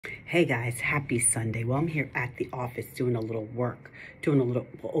Hey guys, happy Sunday. Well, I'm here at the office doing a little work, doing a little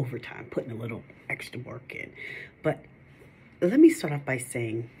overtime, putting a little extra work in. But let me start off by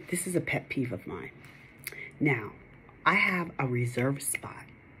saying this is a pet peeve of mine. Now, I have a reserved spot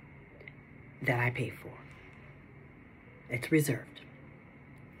that I pay for. It's reserved.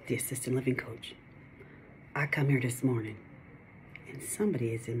 The assistant living coach. I come here this morning and somebody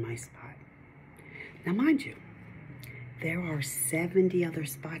is in my spot. Now, mind you, there are 70 other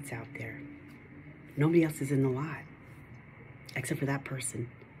spots out there. Nobody else is in the lot, except for that person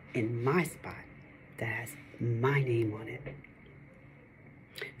in my spot that has my name on it.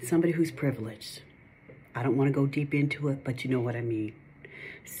 Somebody who's privileged. I don't want to go deep into it, but you know what I mean.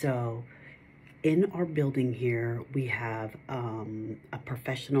 So, in our building here, we have a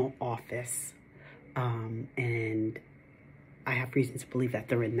professional office, and I have reasons to believe that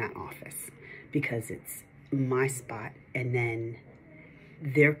they're in that office because it's my spot, and then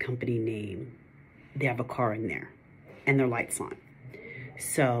their company name, they have a car in there and their lights on.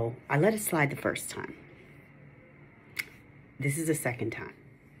 So I let it slide the first time. This is the second time.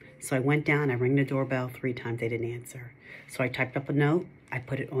 So I went down, I rang the doorbell 3 times, they didn't answer. So I typed up a note, I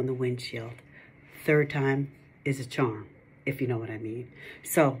put it on the windshield. Third time is a charm, if you know what I mean.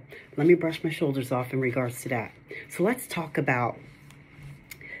 So let me brush my shoulders off in regards to that. So let's talk about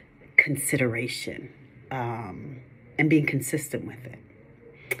consideration. And being consistent with it.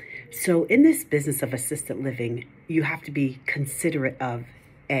 So in this business of assisted living, you have to be considerate of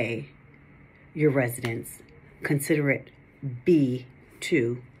A, your residents, considerate B,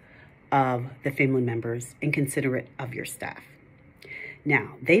 too, of the family members, and considerate of your staff.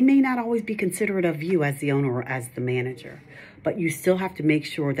 Now, they may not always be considerate of you as the owner or as the manager, but you still have to make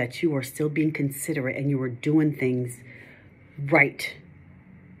sure that you are still being considerate and you are doing things right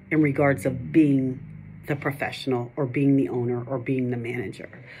in regards of being the professional or being the owner or being the manager.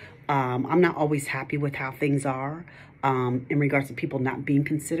 I'm not always happy with how things are in regards to people not being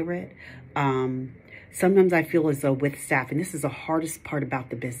considerate. Sometimes I feel as though with staff, and this is the hardest part about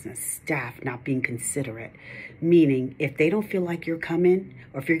the business, staff not being considerate, meaning if they don't feel like you're coming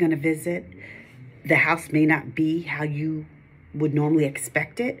or if you're going to visit, the house may not be how you would normally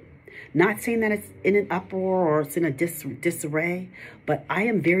expect it. Not saying that it's in an uproar or it's in a disarray, but I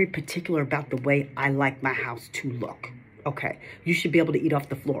am very particular about the way I like my house to look. Okay, you should be able to eat off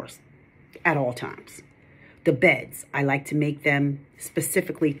the floors at all times. The beds, I like to make them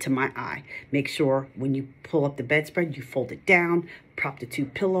specifically to my eye. Make sure when you pull up the bedspread, you fold it down, prop the 2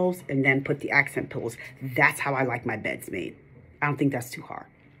 pillows, and then put the accent pillows. That's how I like my beds made. I don't think that's too hard.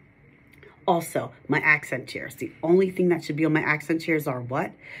 Also, my accent chairs. The only thing that should be on my accent chairs are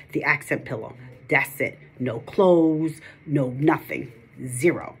what? The accent pillow. That's it. No clothes, no nothing.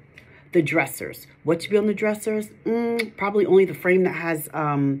 0. The dressers. What should be on the dressers? Probably only the frame that has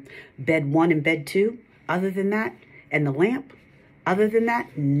bed 1 and bed 2. Other than that, and the lamp. Other than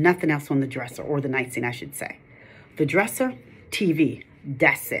that, nothing else on the dresser, or the nightstand, I should say. The dresser, TV.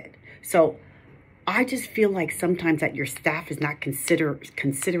 That's it. So I just feel like sometimes that your staff is not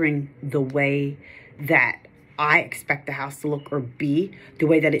considering the way that I expect the house to look, or B, the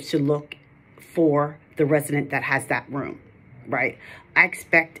way that it should look for the resident that has that room, right? I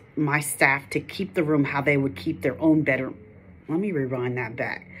expect my staff to keep the room how they would keep their own bedroom. Let me rewind that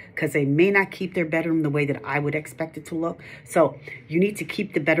back, because they may not keep their bedroom the way that I would expect it to look. So you need to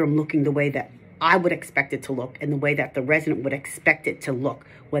keep the bedroom looking the way that I would expect it to look and the way that the resident would expect it to look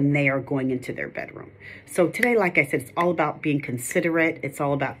when they are going into their bedroom. So today, like I said, it's all about being considerate. It's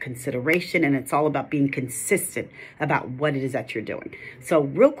all about consideration, and it's all about being consistent about what it is that you're doing. So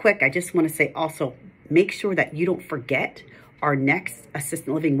real quick, I just want to say also, make sure that you don't forget our next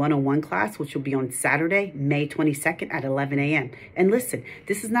Assistant Living 101 class, which will be on Saturday, May 22nd at 11 a.m. And listen,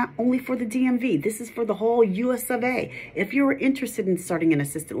 this is not only for the DMV. This is for the whole US of A. If you're interested in starting an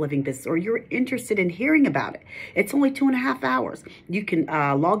assisted living business, or you're interested in hearing about it, it's only 2.5 hours. You can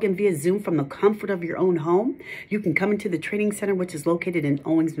log in via Zoom from the comfort of your own home. You can come into the training center, which is located in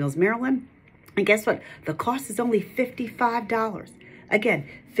Owings Mills, Maryland. And guess what? The cost is only $55. Again,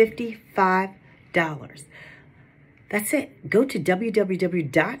 $55. That's it. Go to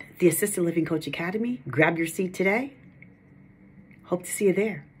www.theassistedlivingcoachacademy. Grab your seat today. Hope to see you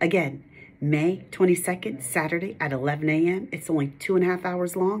there. Again, May 22nd, Saturday at 11 a.m. It's only 2.5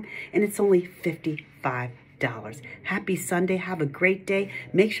 hours long, and it's only $55. Happy Sunday. Have a great day.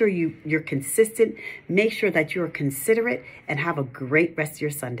 Make sure you're consistent. Make sure that you're considerate, and have a great rest of your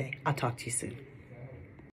Sunday. I'll talk to you soon.